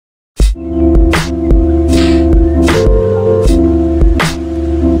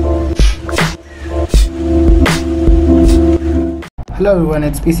Hello everyone,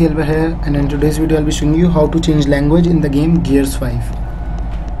 it's PC Elber here, and in today's video I'll be showing you how to change language in the game Gears 5.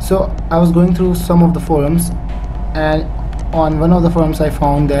 So I was going through some of the forums, and on one of the forums I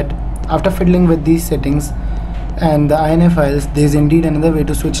found that after fiddling with these settings and the INI files, there is indeed another way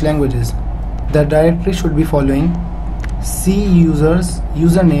to switch languages. The directory should be following: C users,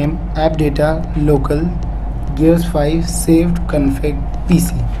 username, AppData, local, Gears 5, saved, config,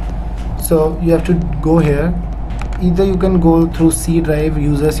 PC. So you have to go here. Either you can go through C drive,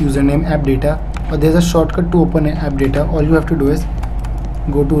 users, username, AppData, or there's a shortcut to open AppData. All you have to do is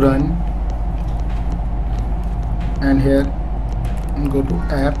go to run, and here go to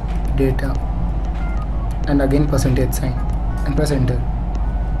AppData, and again %sign, and press enter.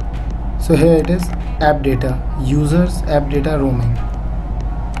 So here it is, AppData, users, AppData, roaming.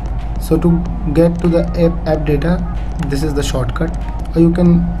 So to get to the AppData, this is the shortcut, or you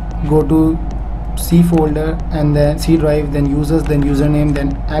can go to C folder and then C drive, then users, then username,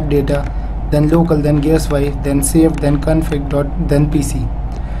 then AppData, then local, then Gears 5, then saved, then config, then PC.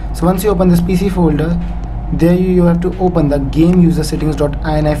 So once you open this PC folder, there you have to open the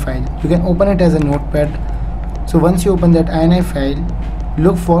GameUserSettings.ini file. You can open it as a notepad. So once you open that ini file,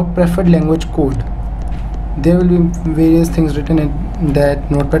 look for PreferredLanguageCode. There will be various things written in that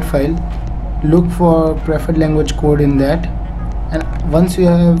notepad file. Look for PreferredLanguageCode in that. And once you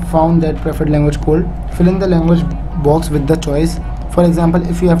have found that preferred language code, fill in the language box with the choice. For example,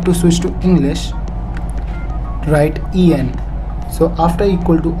 if you have to switch to English, write EN. So after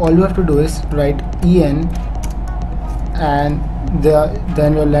equal to, all you have to do is write EN, and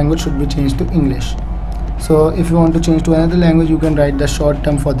then your language should be changed to English. So if you want to change to another language, you can write the short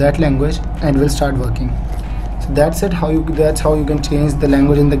term for that language and it will start working. So that's it. That's how you can change the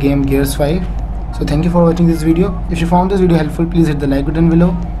language in the game Gears 5. So thank you for watching this video. If you found this video helpful, please hit the like button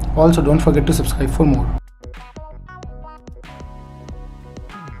below. Also, don't forget to subscribe for more.